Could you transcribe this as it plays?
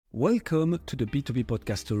Welcome to the B2B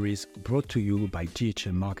podcast stories brought to you by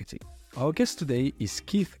GHM Marketing. Our guest today is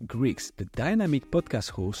Keith Griggs, the dynamic podcast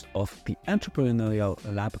host of the Entrepreneurial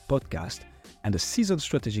Lab podcast and a seasoned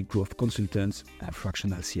strategic growth consultant and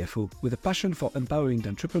fractional CFO. With a passion for empowering the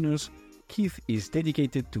entrepreneurs, Keith is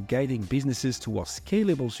dedicated to guiding businesses towards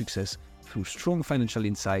scalable success through strong financial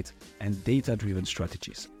insight and data-driven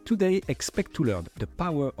strategies. Today, expect to learn the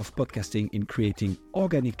power of podcasting in creating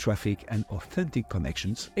organic traffic and authentic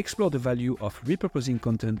connections, explore the value of repurposing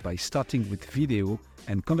content by starting with video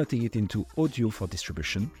and converting it into audio for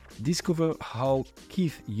distribution, discover how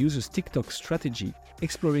Keith uses TikTok strategy,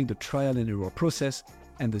 exploring the trial and error process,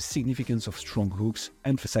 and the significance of strong hooks,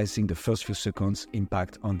 emphasizing the first few seconds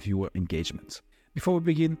impact on viewer engagement. Before we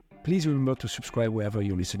begin, please remember to subscribe wherever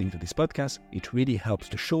you're listening to this podcast. It really helps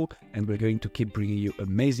the show, and we're going to keep bringing you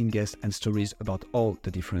amazing guests and stories about all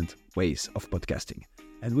the different ways of podcasting.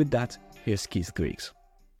 And with that, here's Keith Griggs.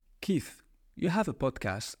 Keith, you have a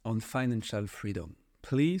podcast on financial freedom.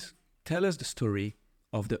 Please tell us the story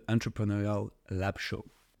of the Entrepreneurial Lab show.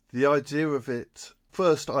 The idea of it,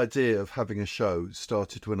 first idea of having a show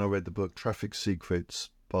started when I read the book Traffic Secrets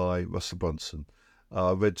by Russell Brunson.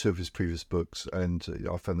 I read two of his previous books and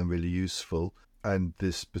I found them really useful. And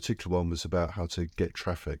this particular one was about how to get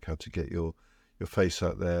traffic, how to get your face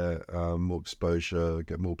out there, more exposure,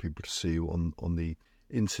 get more people to see you on the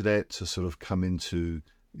internet, to sort of come into,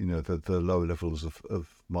 the lower levels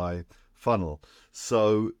of my funnel.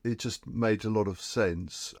 So it just made a lot of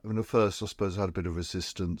sense. I mean, at first, I suppose I had a bit of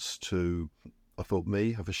resistance to, I thought,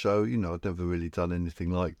 have a show. I'd never really done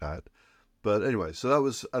anything like that. But anyway, so that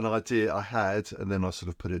was an idea I had, and then I sort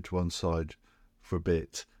of put it to one side for a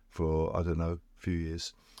bit, for, a few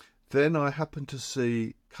years. Then I happened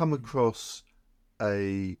to come across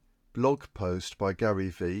a blog post by Gary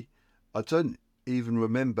Vee. I don't even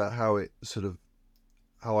remember how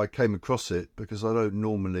I came across it, because I don't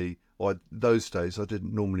normally, those days I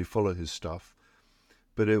didn't normally follow his stuff.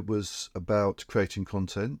 But it was about creating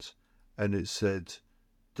content, and it said,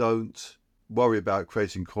 don't worry about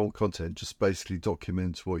creating content, just basically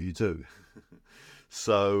document what you do.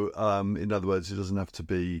 So, in other words, it doesn't have to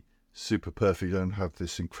be super perfect. You don't have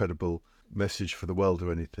this incredible message for the world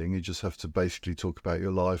or anything. You just have to basically talk about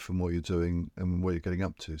your life and what you're doing and what you're getting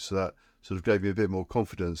up to. So that sort of gave me a bit more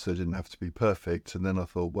confidence that it didn't have to be perfect. And then I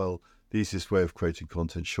thought, well, the easiest way of creating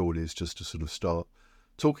content surely is just to sort of start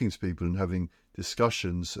talking to people and having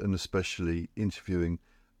discussions, and especially interviewing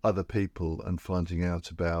other people and finding out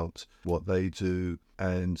about what they do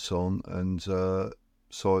and so on. And so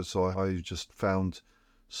I just found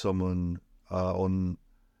someone on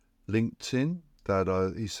LinkedIn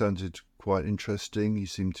that he sounded quite interesting. He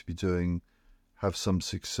seemed to be have some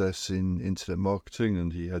success in internet marketing,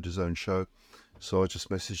 and he had his own show. So I just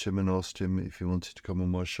messaged him and asked him if he wanted to come on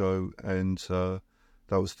my show, and that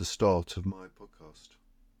was the start of my podcast.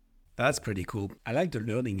 That's pretty cool. I like the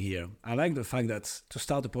learning here. I like the fact that to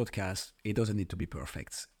start a podcast, it doesn't need to be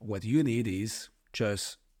perfect. What you need is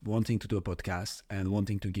just wanting to do a podcast and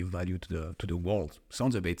wanting to give value to the world.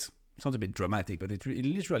 Sounds a bit dramatic, but it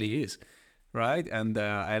literally is, right? And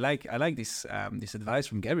I like this advice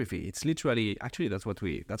from Gary Vee. It's literally, actually,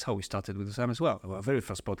 that's how we started with Sam as well. Our very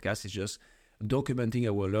first podcast is just documenting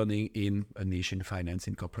our learning in a niche in finance,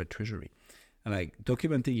 in corporate treasury, and like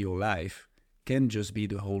documenting your life can just be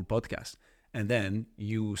the whole podcast. And then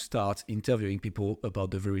you start interviewing people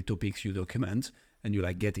about the very topics you document, and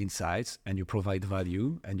you get insights, and you provide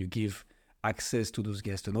value, and you give access to those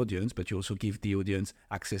guests an audience, but you also give the audience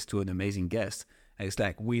access to an amazing guest. And it's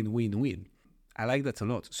like win, win, win. I like that a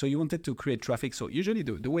lot. So you wanted to create traffic. So usually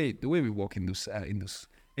the way we work in those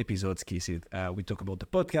episodes, Keith, is we talk about the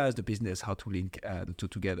podcast, the business, how to link the two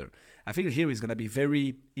together. I think here is going to be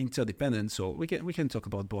very interdependent, so we can talk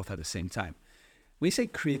about both at the same time. We say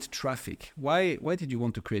create traffic. Why did you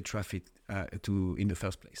want to create traffic in the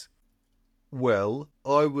first place? Well,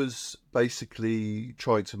 I was basically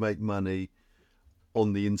trying to make money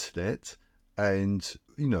on the internet, and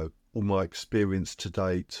all my experience to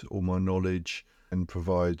date, all my knowledge, and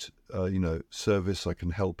provide service. I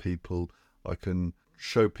can help people. I can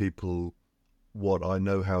show people what I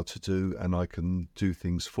know how to do, and I can do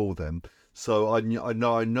things for them. So I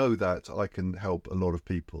know that I can help a lot of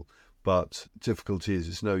people. But difficulty is,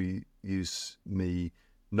 it's no use me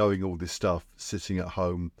knowing all this stuff, sitting at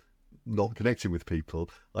home, not connecting with people.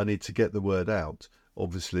 I need to get the word out.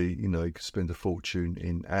 Obviously, you could spend a fortune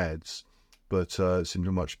in ads, but it seemed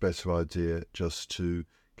a much better idea just to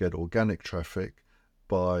get organic traffic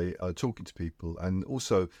by talking to people. And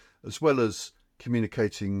also, as well as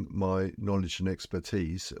communicating my knowledge and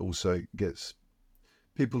expertise, it also gets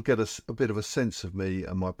people get a bit of a sense of me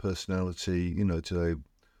and my personality. Do they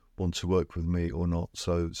want to work with me or not?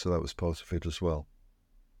 So that was part of it as well.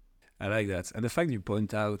 I like that. And the fact you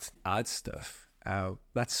point out ad stuff,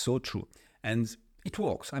 that's so true. And it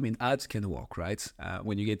works. I mean, ads can work, right?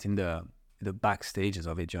 When you get in the back stages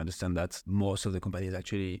of it, you understand that most of the companies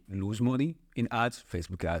actually lose money in ads,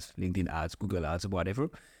 Facebook ads, LinkedIn ads, Google ads, whatever,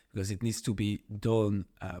 because it needs to be done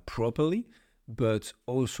properly, but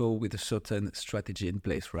also with a certain strategy in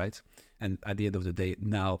place, right? And at the end of the day,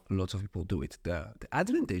 now lots of people do it. The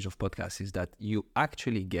advantage of podcasts is that you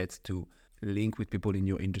actually get to link with people in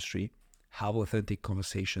your industry, have authentic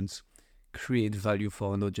conversations, create value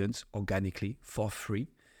for an audience organically for free.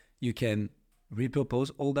 You can repurpose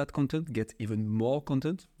all that content, get even more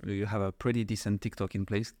content. You have a pretty decent TikTok in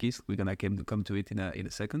place, Keith. We're gonna come to it in a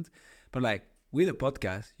second. But like with a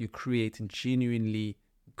podcast, you create genuinely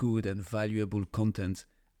good and valuable content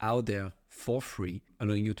out there for free,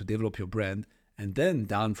 allowing you to develop your brand. And then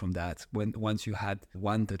down from that, once you had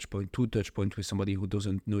one touch point, two touch points with somebody who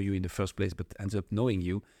doesn't know you in the first place, but ends up knowing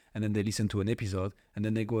you, and then they listen to an episode, and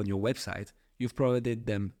then they go on your website, you've provided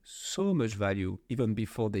them so much value even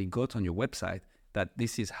before they got on your website that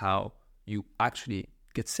this is how you actually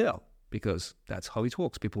get sale, because that's how it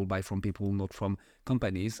works. People buy from people, not from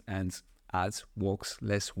companies, and ads works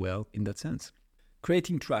less well in that sense.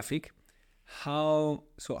 Creating traffic. How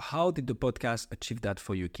did the podcast achieve that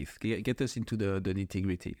for you, Keith? Get us into the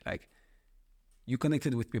nitty-gritty. Like, you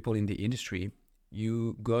connected with people in the industry,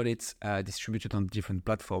 you got it distributed on different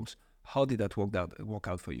platforms. How did that work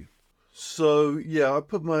out for you? So yeah, I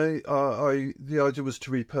put the idea was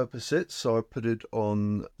to repurpose it. So I put it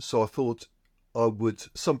on. So I thought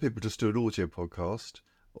some people just do an audio podcast,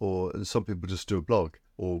 and some people just do a blog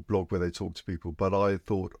where they talk to people. But I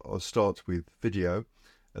thought I'll start with video,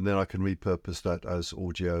 and then I can repurpose that as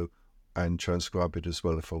audio and transcribe it as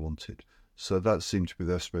well if I wanted. So that seemed to be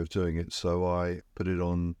the best way of doing it. So I put it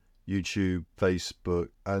on YouTube, Facebook,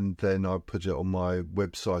 and then I put it on my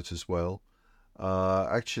website as well.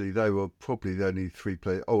 Actually, they were probably the only three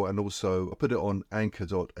places. Oh, and also I put it on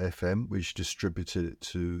Anchor.fm, which distributed it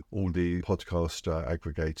to all the podcast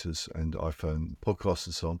aggregators and iPhone podcasts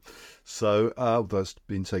and so on. So that's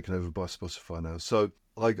been taken over by Spotify now. So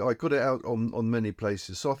I got it out on many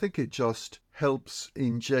places. So I think it just helps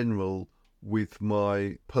in general with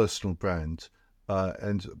my personal brand.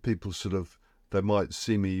 And people they might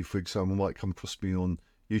see me, for example, might come across me on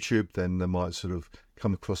YouTube, then they might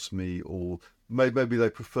come across me, or maybe they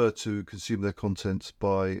prefer to consume their content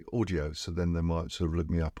by audio, so then they might look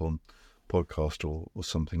me up on podcast or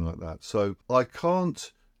something like that. So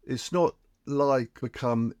it's not like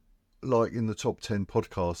become like in the top 10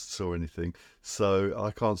 podcasts or anything, so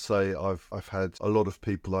I can't say I've had a lot of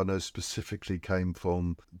people I know specifically came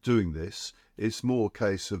from doing this. It's more a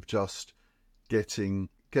case of just getting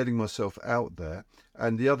myself out there.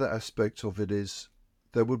 And the other aspect of it is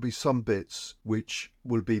there will be some bits which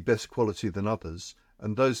will be best quality than others,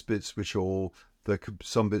 and those bits there could be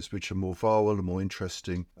some bits which are more viral and more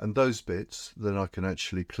interesting, and those bits then I can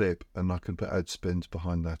actually clip and I can put ad spend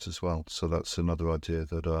behind that as well. So that's another idea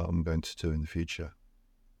that I'm going to do in the future.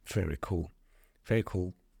 Very cool. Very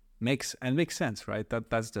cool. Makes sense, right?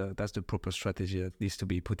 That's the proper strategy that needs to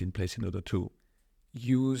be put in place in order to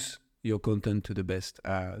use your content to the best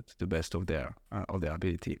of their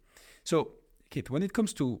ability. So, Kit, when it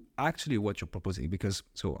comes to actually what you're proposing, because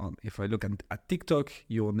if I look at TikTok,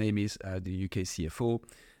 your name is the UK CFO.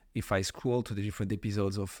 If I scroll to the different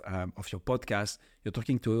episodes of your podcast, you're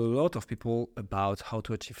talking to a lot of people about how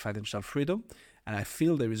to achieve financial freedom. And I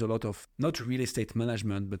feel there is a lot of not real estate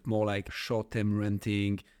management, but more like short-term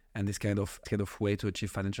renting and this kind of way to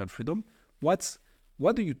achieve financial freedom. What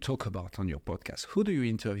do you talk about on your podcast? Who do you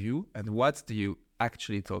interview, and what do you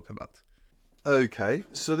actually talk about? Okay,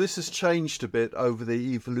 so this has changed a bit over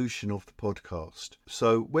the evolution of the podcast.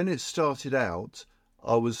 So when it started out,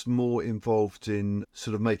 I was more involved in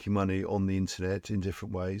making money on the internet in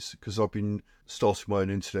different ways, because I've been starting my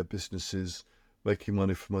own internet businesses, making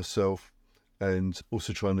money for myself, and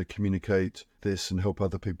also trying to communicate this and help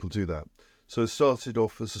other people do that. So it started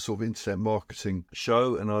off as a internet marketing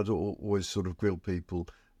show, and I'd always grill people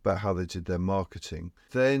about how they did their marketing.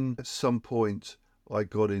 Then at some point I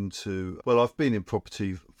got into, I've been in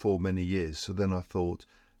property for many years, so then I thought,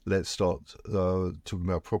 let's start talking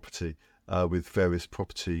about property with various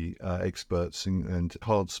property experts and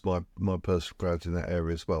enhance my personal brand in that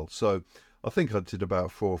area as well. So I think I did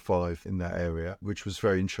about 4 or 5 in that area, which was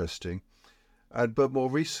very interesting. But more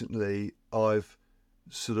recently,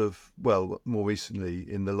 in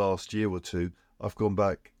the last year or two, I've gone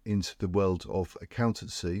back into the world of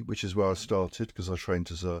accountancy, which is where I started because I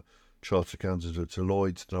trained as a chartered accountant at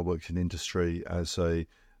Deloitte. Then I worked in industry as a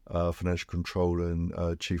financial controller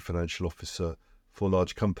and chief financial officer for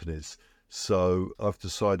large companies. So I've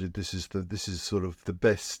decided this is sort of the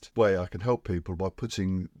best way I can help people by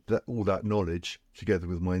putting all that knowledge together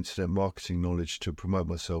with my internet marketing knowledge to promote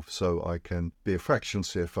myself, so I can be a fractional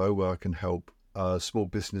CFO where I can help small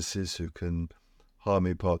businesses who can hire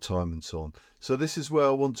me part-time and so on. So this is where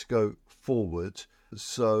I want to go forward.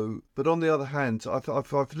 So, but on the other hand,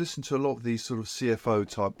 I've listened to a lot of these sort of CFO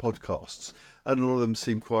type podcasts, and a lot of them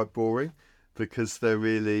seem quite boring, because they're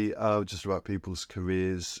really just about people's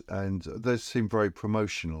careers and they seem very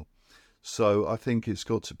promotional. So I think it's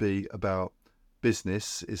got to be about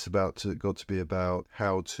business. It's got to be about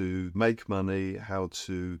how to make money, how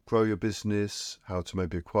to grow your business, how to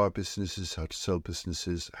maybe acquire businesses, how to sell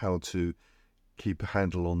businesses, how to keep a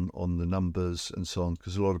handle on the numbers and so on.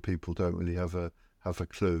 Because a lot of people don't really have a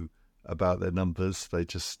clue about their numbers. They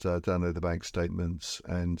just download the bank statements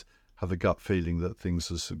and have a gut feeling that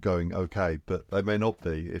things are going okay, but they may not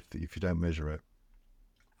be if you don't measure it.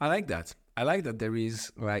 I like that. I like that there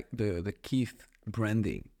is like the Keith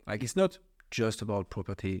branding. Like, it's not just about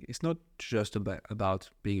property. It's not just about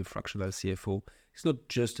being a fractional CFO. It's not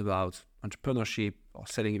just about entrepreneurship or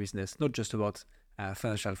selling a business. Not just about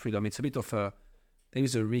financial freedom. It's a bit of there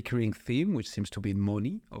is a recurring theme, which seems to be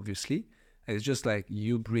money, obviously. And it's just like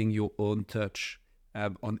you bring your own touch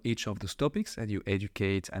on each of those topics, and you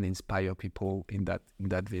educate and inspire people in that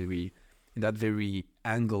very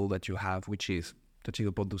angle that you have, which is touching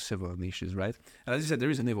upon those several niches, right? And as you said, there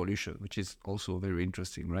is an evolution, which is also very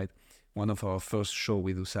interesting, right? One of our first show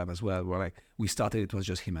with Usam as well, where we started, it was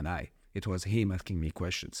just him and I. It was him asking me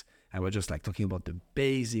questions, and we're just like talking about the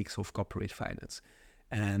basics of corporate finance.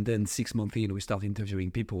 And then 6 months in, we start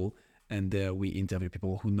interviewing people. And there we interview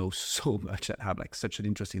people who know so much and have like such an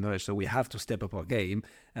interesting knowledge. So we have to step up our game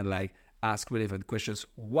and like ask relevant questions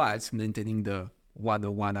whilst maintaining the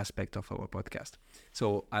one-on-one aspect of our podcast.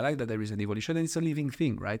 So I like that there is an evolution, and it's a living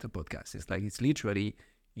thing, right? A podcast. It's literally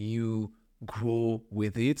you grow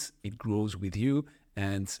with it, it grows with you.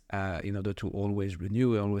 And in order to always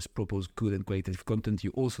renew and always propose good and qualitative content,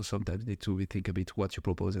 you also sometimes need to rethink a bit what you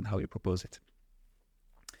propose and how you propose it.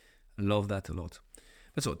 I love that a lot.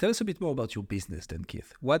 So tell us a bit more about your business then,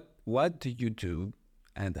 Keith. What do you do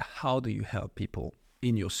and how do you help people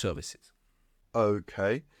in your services?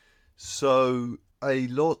 Okay. So a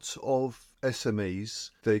lot of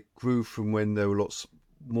SMEs, they grew from when they were a lot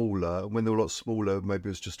smaller. When they were a lot smaller, maybe it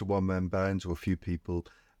was just a one-man band or a few people,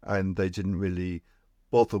 and they didn't really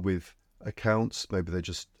bother with accounts. Maybe they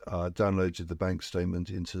just downloaded the bank statement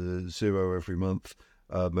into Xero every month.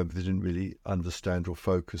 Maybe they didn't really understand or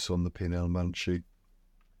focus on the P&L balance sheet.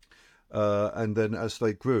 And then as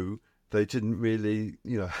they grew, they didn't really,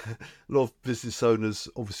 a lot of business owners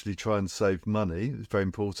obviously try and save money. It's very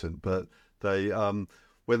important, but they,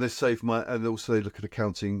 when they save money, and also they look at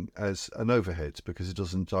accounting as an overhead because it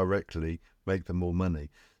doesn't directly make them more money.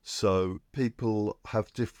 So people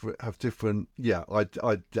have different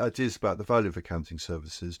ideas about the value of accounting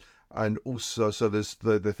services, and also so they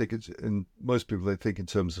think most people they think in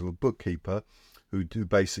terms of a bookkeeper who do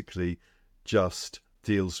basically just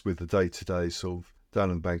deals with the day-to-day sort of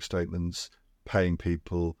downloading bank statements, paying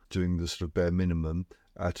people, doing the sort of bare minimum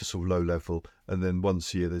at a sort of low level, and then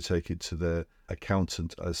once a year they take it to their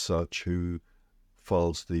accountant as such, who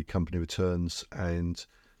files the company returns and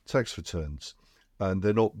tax returns. And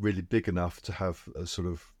they're not really big enough to have a sort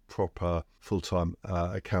of proper full-time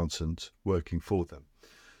accountant working for them.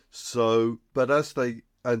 So, but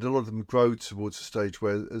and a lot of them grow towards a stage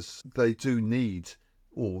where they do need,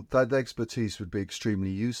 or that expertise would be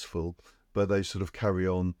extremely useful, but they sort of carry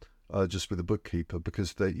on just with a bookkeeper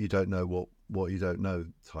because you don't know what you don't know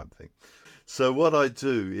type thing. So what I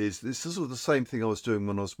do is, this is sort of the same thing I was doing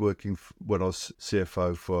when I was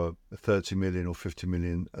CFO for a 30 million or 50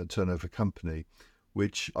 million turnover company,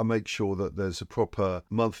 which I make sure that there's a proper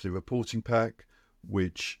monthly reporting pack,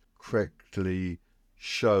 which correctly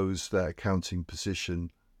shows their accounting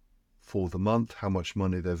position for the month, how much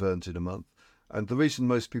money they've earned in a month. And the reason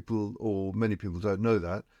most people or many people don't know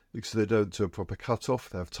that is because they don't do a proper cut-off.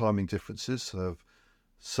 They have timing differences. So they have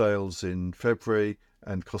sales in February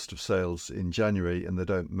and cost of sales in January, and they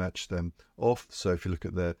don't match them off. So if you look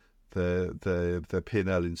at their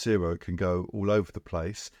P&L in Xero, it can go all over the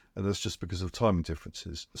place, and that's just because of timing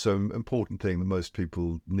differences. So an important thing that most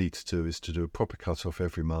people need to do is to do a proper cut-off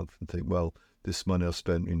every month and think, well, this money I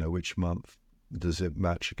spent, which month does it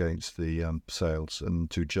match against the sales, and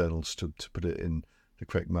do journals to put it in the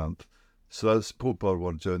correct month. So that's the important part I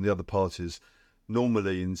want to do. And the other part is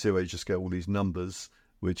normally in Zero, you just get all these numbers,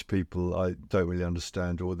 which people I don't really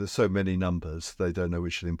understand, or there's so many numbers, they don't know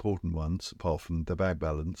which are the important ones, apart from the bank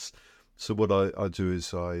balance. So what I do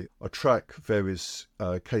is I track various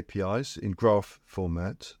KPIs in graph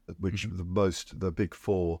format, which the big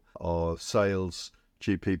four are sales,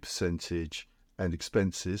 GP percentage, and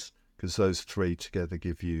expenses, because those three together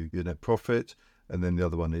give you your net profit. And then the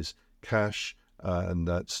other one is cash, and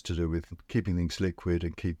that's to do with keeping things liquid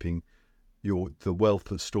and keeping the wealth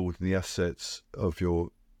that's stored in the assets of your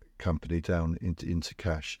company down into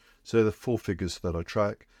cash. So they're the four figures that I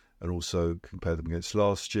track, and also compare them against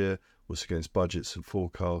last year, also against budgets and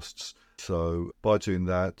forecasts. So by doing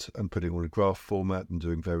that and putting all in graph format and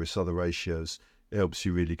doing various other ratios, it helps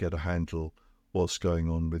you really get a handle what's going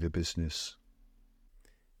on with your business.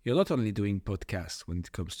 You're not only doing podcasts when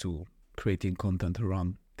it comes to creating content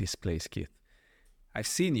around this place, Keith. I've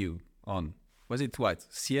seen you on, was it what,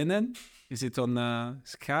 CNN? Is it on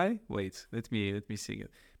Sky? Wait, let me see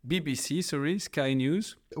it. BBC, sorry, Sky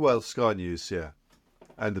News. Well, Sky News, yeah.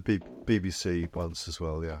 And the BBC ones as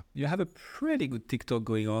well, yeah. You have a pretty good TikTok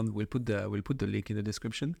going on. We'll put the link in the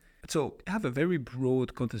description. So you have a very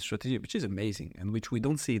broad content strategy, which is amazing and which we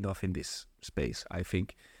don't see enough in this space, I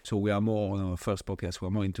think. So we are more on our first podcast,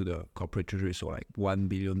 we're more into the corporate treasury, so like $1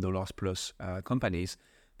 billion plus companies.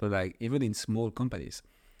 But like even in small companies,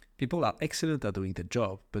 people are excellent at doing the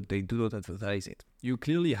job, but they do not advertise it. You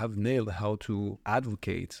clearly have nailed how to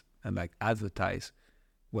advocate and like advertise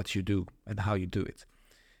what you do and how you do it.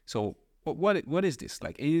 So what is this?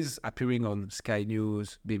 Like, is appearing on Sky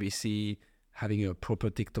News, BBC, having a proper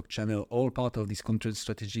TikTok channel, all part of this content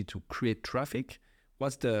strategy to create traffic?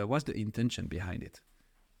 What's the intention behind it?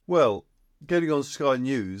 Well, getting on Sky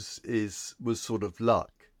News was sort of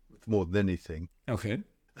luck more than anything. Okay.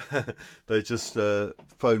 They just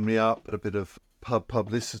phoned me up, a bit of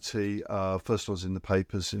publicity. First I was in the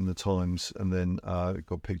papers, in the Times, and then it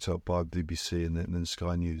got picked up by BBC and then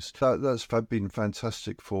Sky News. That's been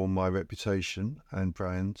fantastic for my reputation and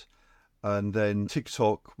brand. And then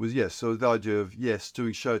TikTok was, so the idea of,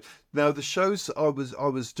 doing shows. Now, the shows I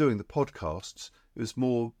was doing, the podcasts, it was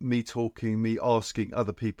more me talking, me asking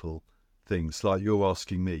other people things like you're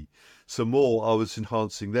asking me. So more I was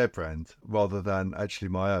enhancing their brand rather than actually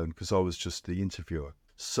my own, because I was just the interviewer.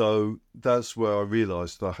 So that's where I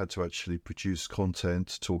realised that I had to actually produce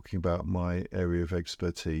content talking about my area of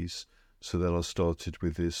expertise. So then I started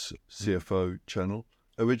with this CFO channel.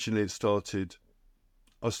 Originally I started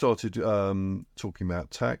talking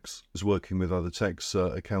about tax. I was working with other tax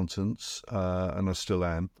accountants, and I still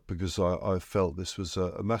am, because I felt this was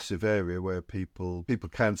a massive area where people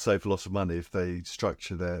can save a lot of money if they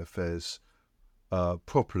structure their affairs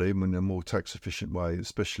properly in a more tax efficient way,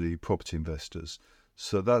 especially property investors.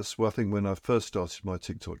 So that's I think when I first started my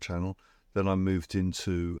TikTok channel. Then I moved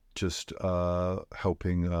into just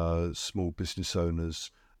helping small business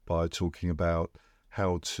owners by talking about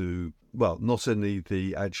how to, well, not only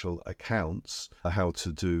the actual accounts, how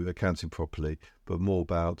to do accounting properly, but more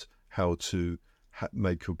about how to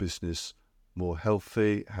make your business more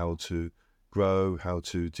healthy, how to grow, how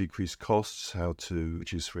to decrease costs, how to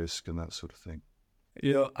reduce risk, and that sort of thing.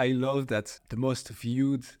 You know, I love that the most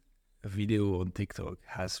viewed video on TikTok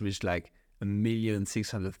has reached like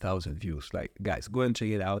 1,600,000 views. Like, guys, go and check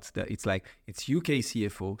it out. It's UK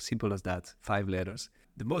CFO, simple as that, 5 letters.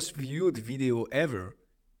 The most viewed video ever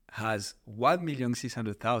has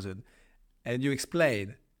 1,600,000, and you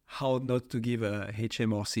explain how not to give a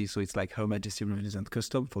HMRC, so it's like Her Majesty Resident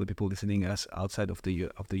Custom for the people listening us outside of the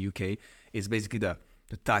UK. It's basically the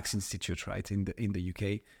tax institute, right, in the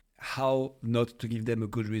UK. How not to give them a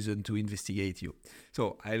good reason to investigate you.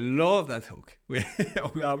 So I love that hook. We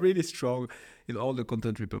are really strong in all the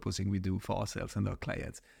content repurposing we do for ourselves and our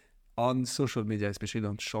clients. On social media, especially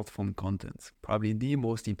on short form content, probably the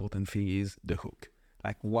most important thing is the hook.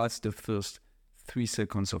 Like, what's the first 3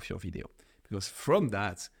 seconds of your video? Because from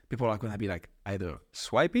that, people are going to be like either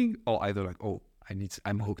swiping or either like, oh,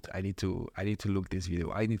 I'm hooked. I need to look this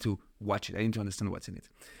video. I need to watch it. I need to understand what's in it.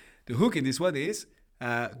 The hook in this one is,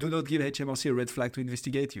 do not give HMRC a red flag to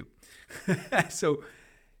investigate you. So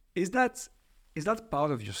is that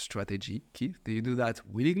part of your strategy, Keith? Do you do that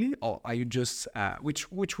willingly, or are you just, which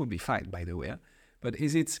would be fine, by the way, but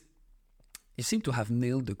is it, you seem to have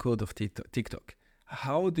nailed the code of TikTok.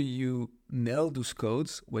 How do you nail those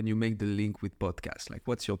codes when you make the link with podcasts? Like,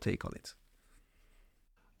 what's your take on it?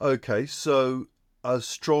 Okay, so a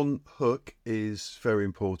strong hook is very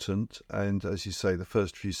important. And as you say, the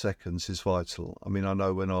first few seconds is vital. I mean, I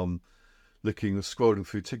know when I'm scrolling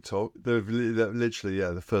through TikTok, they're literally,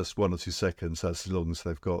 the first 1 or 2 seconds, that's as long as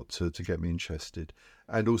they've got to get me interested.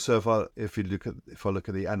 And also, if I look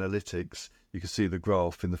at the analytics, you can see the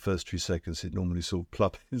graph in the first 2 seconds. It normally sort of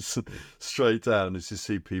plummets straight down as you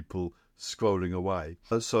see people scrolling away.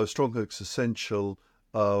 So a strong hook's essential.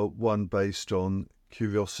 One based on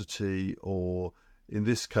curiosity, or in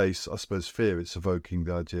this case, I suppose fear. It's evoking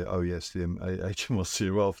the idea, oh yes, the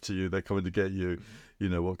HMRC are after you, they're coming to get you,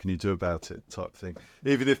 what can you do about it, type thing.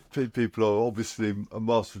 Even if people are obviously, a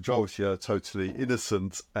vast majority are totally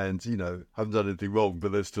innocent and, haven't done anything wrong,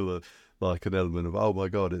 but there's still an element of, oh my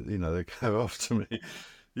God, they go after me.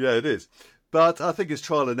 Yeah, it is. But I think it's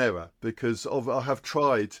trial and error, because I have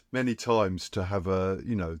tried many times to have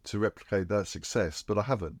to replicate that success, but I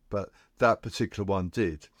haven't. But that particular one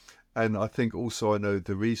did. And I think also I know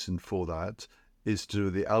the reason for that is to do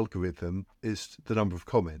with the algorithm, is the number of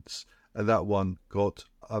comments. And that one got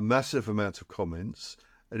a massive amount of comments.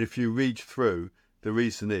 And if you read through, the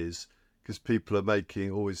reason is because people are making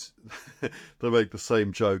they make the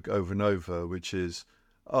same joke over and over, which is,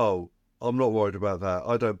 oh, I'm not worried about that.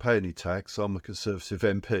 I don't pay any tax. I'm a Conservative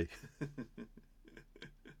MP.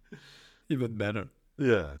 Even better.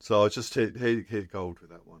 Yeah. So I just hit gold with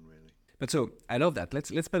that one, really. But so I love that. Let's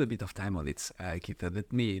spend a bit of time on it, Keith.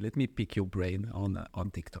 Let me pick your brain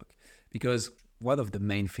on TikTok, because one of the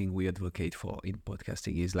main things we advocate for in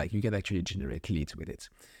podcasting is you can actually generate leads with it.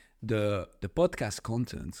 The podcast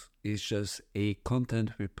content is just a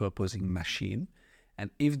content repurposing machine. And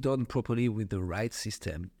if done properly with the right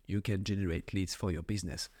system, you can generate leads for your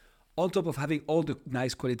business. On top of having all the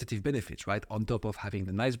nice qualitative benefits, right? On top of having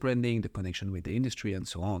the nice branding, the connection with the industry, and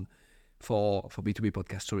so on. For B2B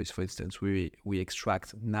podcast stories, for instance, we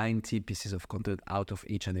extract 90 pieces of content out of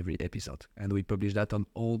each and every episode. And we publish that on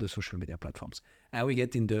all the social media platforms. And we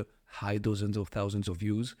get in the high dozens of thousands of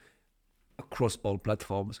views across all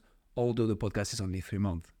platforms, although the podcast is only 3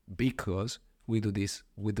 months. Because we do this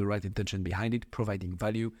with the right intention behind it, providing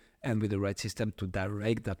value, and with the right system to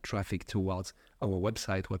direct that traffic towards our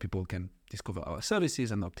website where people can discover our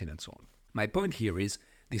services and opt in and so on. My point here is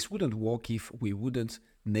this wouldn't work if we wouldn't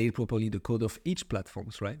nail properly the code of each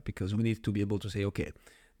platforms, right? Because we need to be able to say, okay,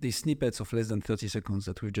 these snippets of less than 30 seconds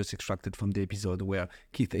that we've just extracted from the episode where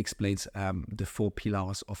Keith explains the 4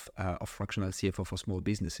 pillars of Fractional CFO for small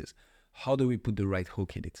businesses. How do we put the right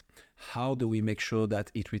hook in it? How do we make sure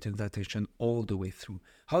that it retains attention all the way through?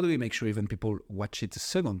 How do we make sure even people watch it a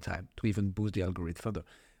second time to even boost the algorithm further?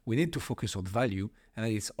 We need to focus on value, and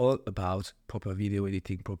it's all about proper video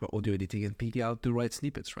editing, proper audio editing, and picking out the right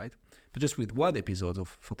snippets, right? But just with one episode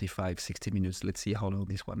of 45, 60 minutes, let's see how long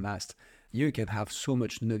this one lasts, you can have so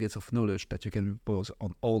much nuggets of knowledge that you can post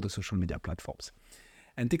on all the social media platforms.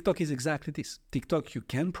 And TikTok is exactly this. TikTok, you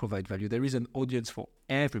can provide value. There is an audience for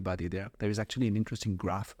everybody there. There is actually an interesting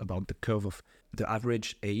graph about the curve of the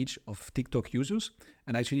average age of TikTok users.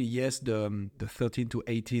 And actually, yes, the 13 to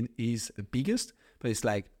 18 is the biggest, but it's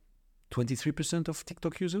 23% of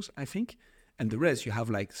TikTok users, I think. And the rest, you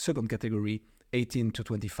have second category, 18 to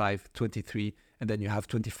 25, 23, and then you have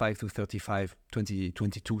 25 to 35, 20,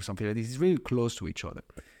 22, something like this. It's really close to each other.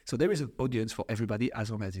 So there is an audience for everybody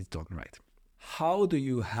as long as it's done right. How do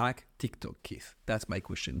you hack TikTok, Keith? That's my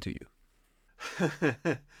question to you.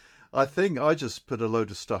 I think I just put a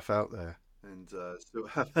load of stuff out there and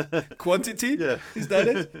quantity. Yeah, is that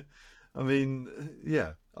it? I mean,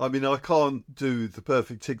 yeah. I mean, I can't do the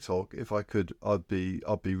perfect TikTok. If I could, I'd be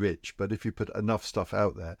rich. But if you put enough stuff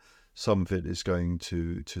out there, some of it is going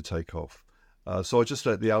to take off. So I just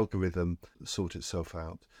let the algorithm sort itself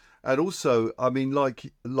out. And also, I mean, like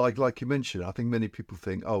you mentioned, I think many people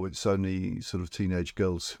think, oh, it's only sort of teenage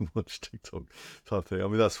girls who watch TikTok type thing. I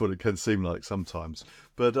mean, that's what it can seem like sometimes.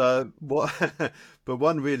 But but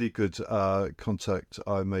one really good contact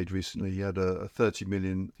I made recently, he had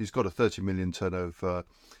he's got a 30 million turnover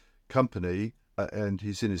company, and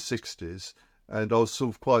he's in his 60s. And I was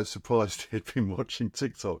sort of quite surprised he'd been watching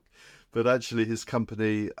TikTok. But actually, his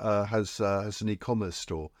company has an e-commerce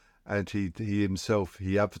store. And he himself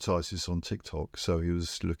advertises on TikTok, so he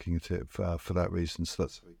was looking at it for that reason. So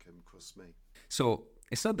that's how he came across me. So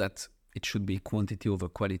it's not that it should be quantity over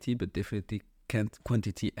quality, but definitely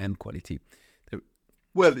quantity and quality.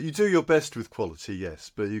 Well, you do your best with quality,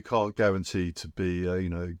 yes, but you can't guarantee to be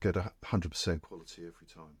get 100% quality every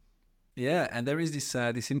time. Yeah, and there is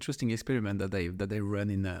this interesting experiment that they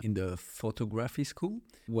run in the photography school,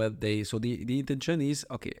 where the intention is,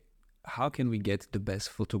 okay, how can we get the best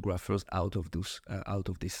photographers out of this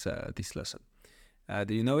lesson?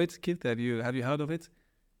 Do you know it, Keith? Have you heard of it?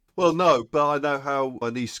 Well, no, but I know how my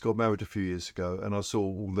niece got married a few years ago, and I saw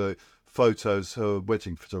all the photos her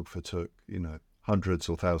wedding photographer took, hundreds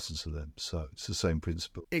or thousands of them. So it's the same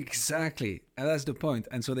principle. Exactly. And that's the point.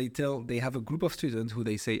 And so they have a group of students who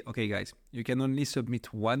they say, okay, guys, you can only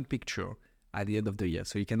submit one picture at the end of the year.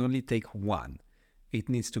 So you can only take one. It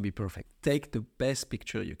needs to be perfect. Take the best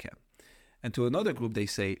picture you can. And to another group, they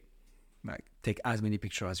say, like, take as many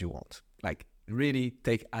pictures as you want. Like, really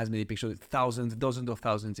take as many pictures, thousands, dozens of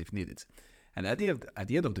thousands if needed. And at the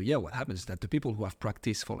end of the year, what happens is that the people who have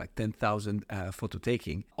practiced for like 10,000 photo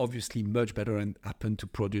taking, obviously much better and happen to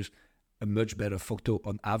produce a much better photo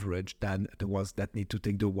on average than the ones that need to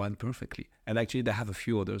take the one perfectly. And actually, they have a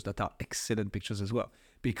few others that are excellent pictures as well,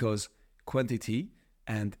 because quantity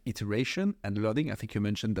and iteration and learning, I think you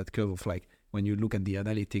mentioned that curve of like, when you look at the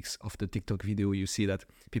analytics of the TikTok video, you see that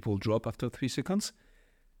people drop after 3 seconds.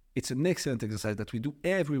 It's an excellent exercise that we do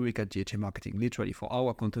every week at GHA Marketing, literally for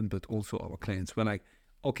our content, but also our clients. We're like,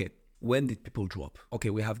 okay, when did people drop? Okay,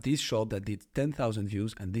 we have this shot that did 10,000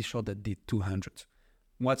 views and this shot that did 200.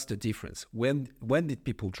 What's the difference? When did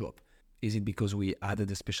people drop? Is it because we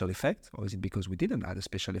added a special effect, or is it because we didn't add a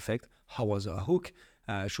special effect? How was our hook?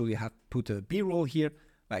 Should we have put a B-roll here?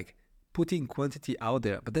 Like, putting quantity out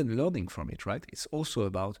there, but then learning from it, right? It's also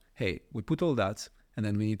about, hey, we put all that and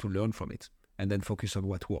then we need to learn from it and then focus on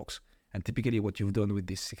what works. And typically what you've done with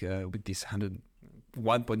this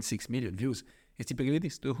 1.6 million views is typically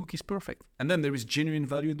this: the hook is perfect. And then there is genuine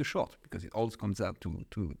value in the short, because it all comes out to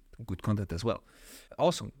good content as well.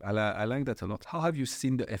 Awesome. I like that a lot. How have you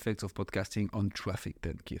seen the effects of podcasting on traffic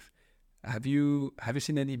then, Keith? Have you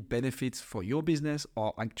seen any benefits for your business,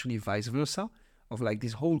 or actually vice versa, of like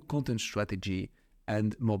this whole content strategy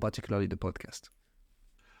and more particularly the podcast?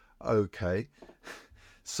 Okay.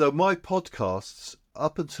 So my podcasts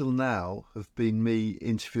up until now have been me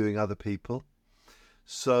interviewing other people.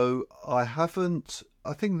 So I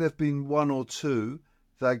think there've been one or two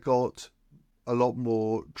that got a lot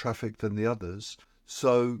more traffic than the others.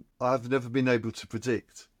 So I've never been able to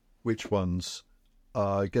predict which ones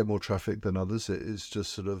get more traffic than others. It is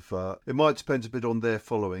just sort of, it might depend a bit on their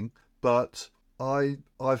following, but I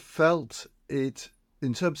felt it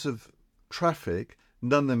in terms of traffic.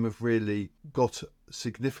 None of them have really got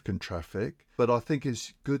significant traffic, but I think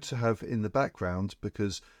it's good to have in the background,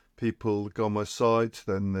 because people go on my site,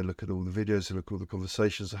 then they look at all the videos, they look at all the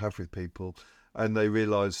conversations I have with people, and they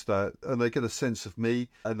realise that, and they get a sense of me,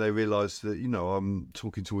 and they realise that, I'm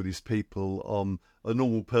talking to all these people, I'm a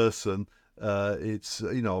normal person.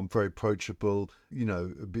 I'm very approachable,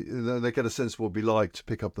 they get a sense of what it'd be like to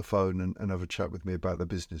pick up the phone and have a chat with me about their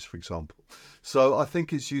business, for example. So I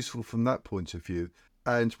think it's useful from that point of view.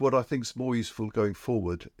 And what I think is more useful going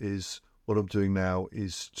forward is what I'm doing now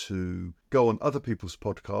is to go on other people's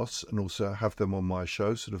podcasts and also have them on my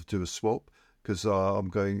show, sort of do a swap, because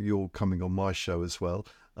you're coming on my show as well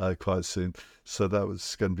quite soon. So that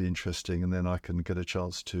was going to be interesting. And then I can get a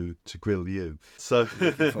chance to grill you. So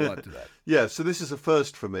looking forward to that. Yeah, so this is a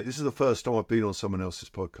first for me. This is the first time I've been on someone else's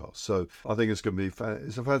podcast. So I think it's going to be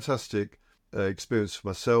it's a fantastic experience for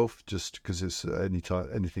myself, just because it's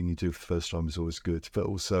anything you do for the first time is always good, but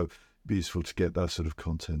also be useful to get that sort of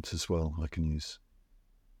content as well I can use.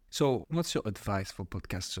 So what's your advice for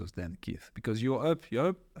podcasters then, Keith? Because you're up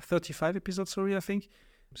 35 episodes already, I think.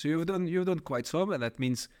 So you've done quite some, and that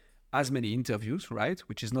means as many interviews, right?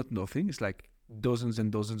 Which is not nothing. It's like dozens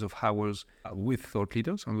and dozens of hours with thought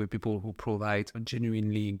leaders and with people who provide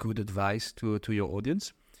genuinely good advice to your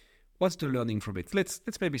audience. What's the learning from it? Let's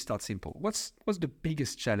maybe start simple. What's the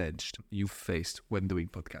biggest challenge you've faced when doing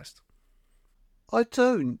podcast? I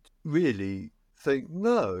don't really think,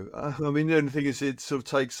 no. I mean, the only thing is it sort of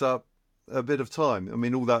takes up a bit of time. I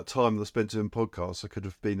mean, all that time that I spent doing podcasts, I could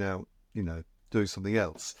have been out, doing something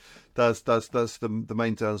else. That's the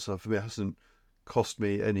main downside for me. It hasn't cost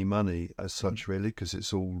me any money as such, really, because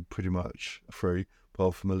it's all pretty much free,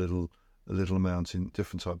 apart from a little amount in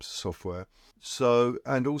different types of software. So,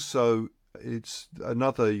 and also it's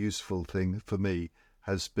another useful thing for me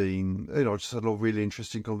has been, I just had a lot of really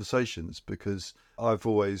interesting conversations, because I've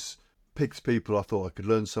always picked people I thought I could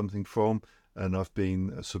learn something from, and I've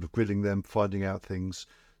been sort of grilling them, finding out things.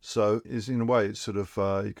 So it's, in a way, it's sort of,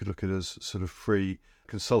 you could look at it as sort of free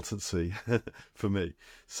consultancy for me.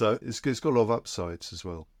 So it's got a lot of upsides as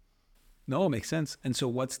well. No, makes sense. And so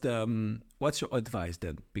what's your advice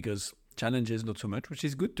then? Because challenges not so much, which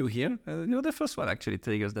is good to hear. The first one actually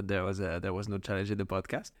telling us that there was no challenge in the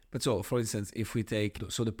podcast. But so, for instance, if we take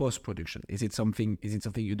the post production, is it something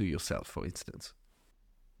you do yourself, for instance?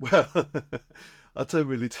 Well, I don't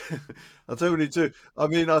really do. I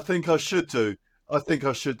mean, I think I should do. But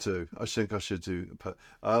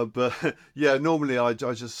yeah, normally I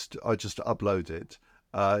just upload it,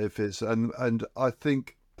 If it's and I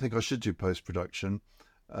think I should do post production,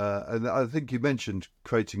 and I think you mentioned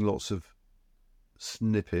creating lots of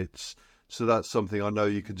snippets. So that's something I know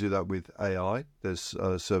you can do that with AI. There's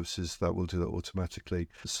services that will do that automatically.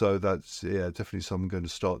 So that's definitely something I'm going to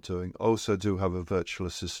start doing. I also do have a virtual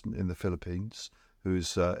assistant in the Philippines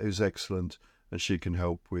who's excellent, and she can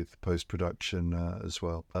help with post production as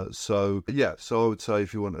well. So I would say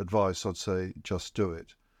if you want advice, I'd say just do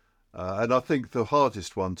it. And I think the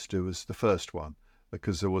hardest one to do was the first one,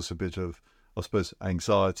 because there was a bit of, I suppose,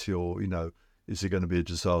 anxiety, or is it going to be a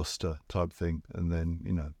disaster type thing? And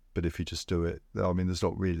then but if you just do it, I mean, there's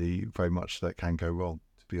not really very much that can go wrong,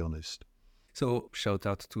 to be honest. So shout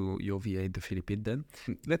out to your VA in the Philippines then.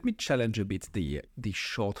 Let me challenge a bit the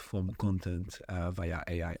short form content via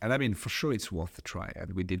AI. And I mean, for sure it's worth a try.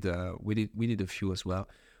 And we did a few as well.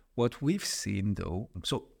 What we've seen though,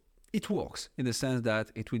 so it works in the sense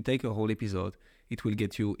that it will take a whole episode. It will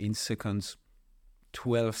get you in seconds,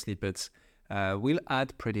 12 snippets. We'll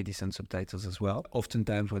add pretty decent subtitles as well.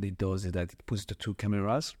 Oftentimes what it does is that it puts the two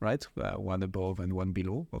cameras, right? One above and one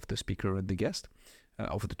below of the speaker and the guest,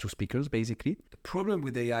 of the two speakers, basically. The problem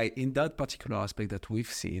with AI in that particular aspect that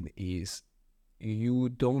we've seen is you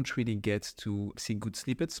don't really get to see good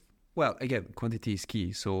snippets. Well, again, quantity is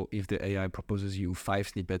key. So if the AI proposes you 5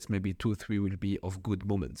 snippets, maybe 2 or 3 will be of good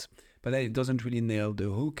moments. But then it doesn't really nail the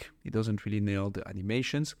hook. It doesn't really nail the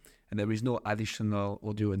animations. And there is no additional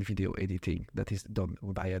audio and video editing that is done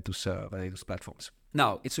via those platforms.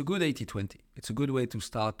 Now, it's a good 80-20. It's a good way to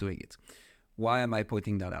start doing it. Why am I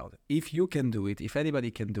pointing that out? If you can do it, if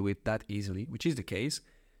anybody can do it that easily, which is the case,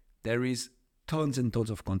 there is tons and tons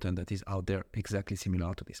of content that is out there exactly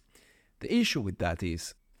similar to this. The issue with that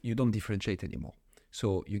is you don't differentiate anymore.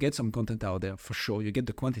 So you get some content out there, for sure, you get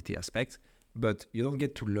the quantity aspect, but you don't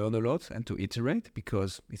get to learn a lot and to iterate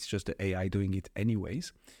because it's just the AI doing it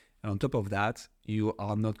anyways. And on top of that, you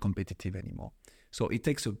are not competitive anymore. So it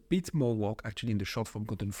takes a bit more work actually in the short form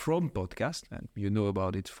content from podcast, and you know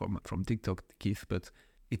about it from TikTok, Keith, but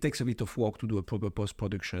it takes a bit of work to do a proper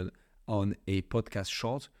post-production on a podcast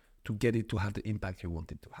short to get it to have the impact you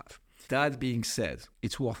want it to have. That being said,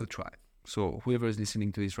 it's worth a try. So whoever is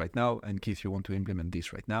listening to this right now, and Keith, you want to implement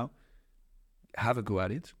this right now, have a go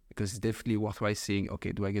at it, because it's definitely worthwhile seeing,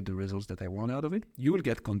 okay, do I get the results that I want out of it? You will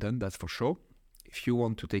get content, that's for sure. If you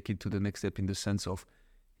want to take it to the next step in the sense of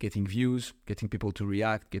getting views, getting people to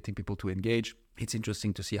react, getting people to engage, it's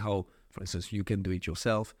interesting to see how, for instance, you can do it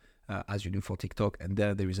yourself as you do for TikTok, and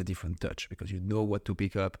there is a different touch because you know what to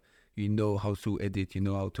pick up, you know how to edit, you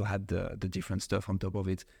know how to add the different stuff on top of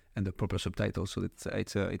it and the proper subtitles. So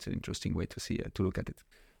it's an interesting way to see to look at it.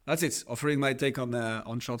 That's it. Offering my take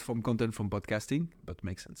on short form content from podcasting, but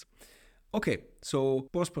makes sense. Okay, so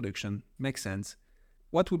post-production makes sense.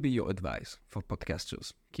 What would be your advice for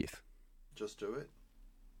podcasters, Keith? Just do it.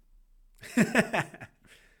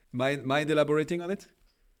 Mind elaborating on it?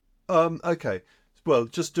 Okay. Well,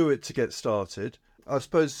 just do it to get started. I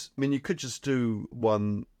suppose, I mean, you could just do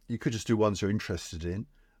ones you're interested in,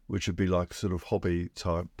 which would be like sort of hobby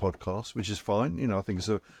type podcast, which is fine. I think it's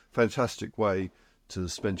a fantastic way to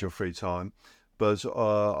spend your free time. But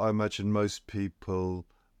I imagine most people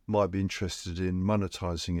might be interested in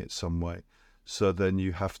monetizing it some way. So then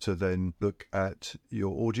you have to then look at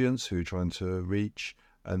your audience who you're trying to reach,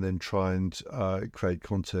 and then try and create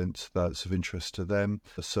content that's of interest to them.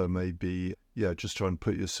 So maybe, just try and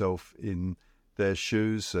put yourself in their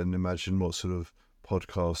shoes and imagine what sort of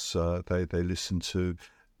podcasts they listen to,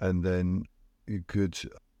 and then you could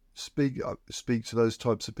speak to those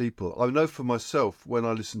types of people. I know for myself, when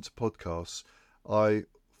I listen to podcasts, I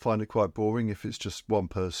find it quite boring if it's just one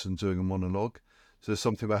person doing a monologue. So there's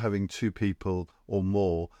something about having 2 people or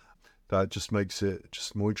more that just makes it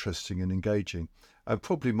just more interesting and engaging. And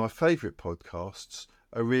probably my favourite podcasts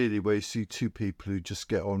are really where you see 2 people who just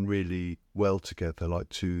get on really well together, like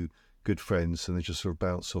 2 good friends, and they just sort of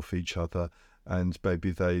bounce off each other, and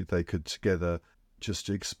maybe they could together just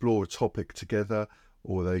explore a topic together,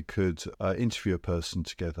 or they could interview a person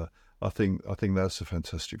together. I think that's a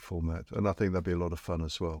fantastic format, and I think that'd be a lot of fun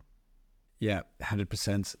as well. Yeah,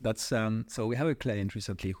 100%. That's so we have a client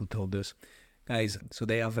recently who told us, guys, so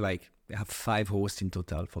they have 5 hosts in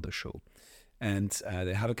total for the show. And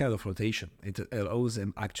they have a kind of rotation. It allows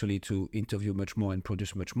them actually to interview much more and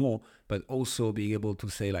produce much more, but also being able to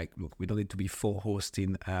say, like, look, we don't need to be 4 hosts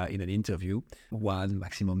in an interview. 1,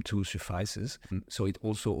 maximum 2 suffices. So it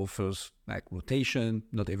also offers like rotation.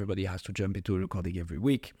 Not everybody has to jump into a recording every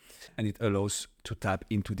week. And it allows to tap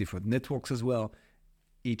into different networks as well.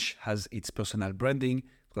 Each has its personal branding,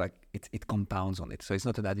 like it compounds on it. So it's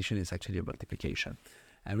not an addition, it's actually a multiplication.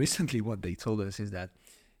 And recently what they told us is that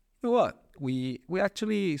You know what? We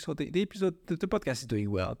actually, so the episode, the podcast is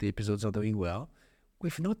doing well. The episodes are doing well.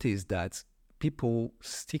 We've noticed that people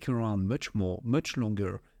stick around much more, much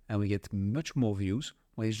longer, and we get much more views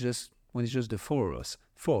when it's just the four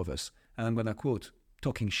of us. And I'm gonna quote,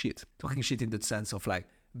 talking shit in the sense of like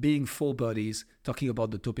being four buddies, talking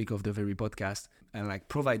about the topic of the very podcast, and like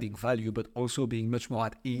providing value, but also being much more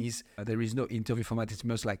at ease. There is no interview format. It's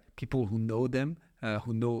most like people who know them,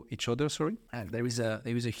 who know each other. And there is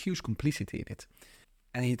a huge complicity in it.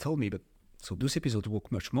 And he told me, but so those episodes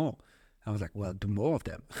work much more. I was like, well, do more of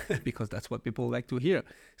them because that's what people like to hear.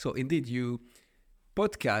 So indeed,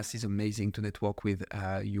 podcast is amazing to network with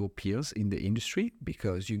your peers in the industry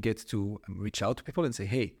because you get to reach out to people and say,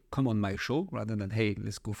 hey, come on my show, rather than, hey,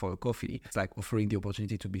 let's go for a coffee. It's like offering the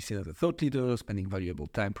opportunity to be seen as a thought leader, spending valuable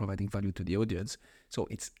time, providing value to the audience. So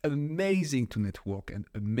it's amazing to network and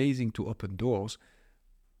amazing to open doors.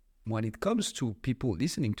 When it comes to people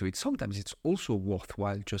listening to it, sometimes it's also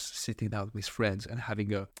worthwhile just sitting down with friends and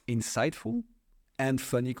having a insightful and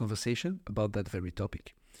funny conversation about that very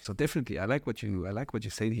topic. So definitely, I like what you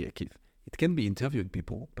said here, Keith. It can be interviewing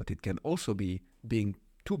people, but it can also be being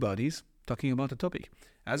two buddies talking about a topic.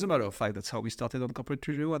 As a matter of fact, that's how we started on Corporate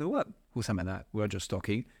Treasury 101. Hussam and I, we were just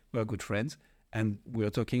talking, we are good friends, and we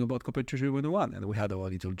were talking about Corporate Treasury 101, and we had our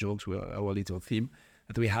little jokes, our little theme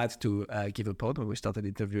that we had to give a pod when we started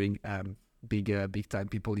interviewing big time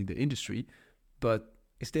people in the industry. But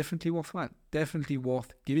it's definitely worthwhile, definitely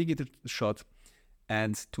worth giving it a shot.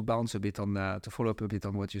 And to bounce a bit on, to follow up a bit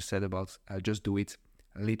on what you said about just do it,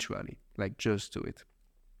 literally, like just do it.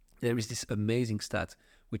 There is this amazing stat,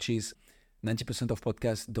 which is 90% of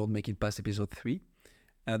podcasts don't make it past episode 3.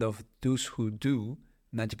 And of those who do,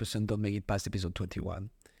 90% don't make it past episode 21.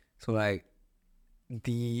 So like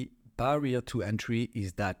the barrier to entry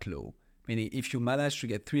is that low. Meaning if you manage to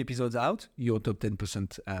get 3 episodes out, you're top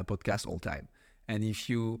 10% podcast all time. And if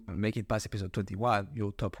you make it past episode 21,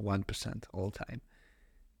 you're top 1% all time.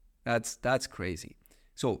 That's crazy.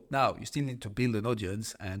 So now you still need to build an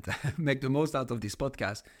audience and make the most out of this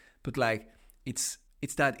podcast. But like, it's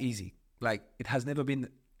that easy. Like it has never been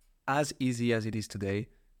as easy as it is today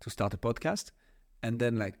to start a podcast and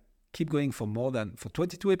then like keep going for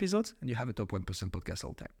 22 episodes and you have a top 1% podcast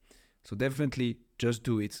all time. So definitely just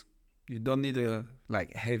do it. You don't need a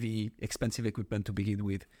like heavy, expensive equipment to begin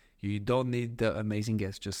with. You don't need the amazing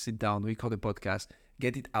guests. Just sit down, record a podcast,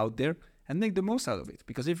 get it out there, and make the most out of it.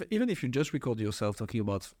 Because even if you just record yourself talking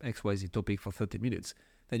about XYZ topic for 30 minutes,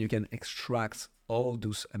 then you can extract all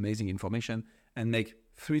those amazing information and make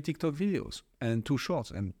 3 TikTok videos and 2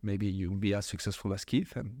 shorts. And maybe you'll be as successful as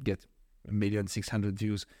Keith and get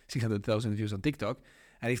 600,000 views on TikTok.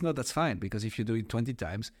 And if not, that's fine. Because if you do it 20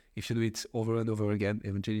 times, if you do it over and over again,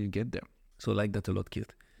 eventually you get there. So I like that a lot,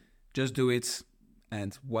 Keith. Just do it.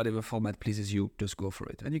 And whatever format pleases you, just go for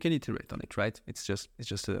it. And you can iterate on it, right? It's just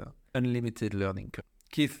an unlimited learning curve.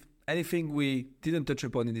 Keith, anything we didn't touch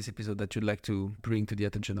upon in this episode that you'd like to bring to the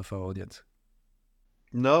attention of our audience?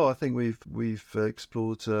 No, I think we've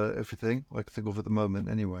explored everything I can think of at the moment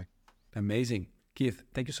anyway. Amazing. Keith,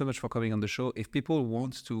 thank you so much for coming on the show. If people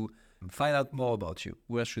want to find out more about you,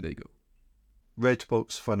 where should they go?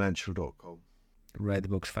 Redboxfinancial.com.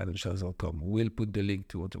 Redboxfinancial.com. We'll put the link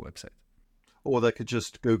to the website. Or they could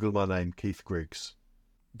just Google my name, Keith Griggs.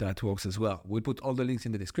 That works as well. We'll put all the links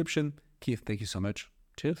in the description. Keith, thank you so much.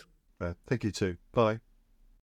 Cheers. Thank you too. Bye.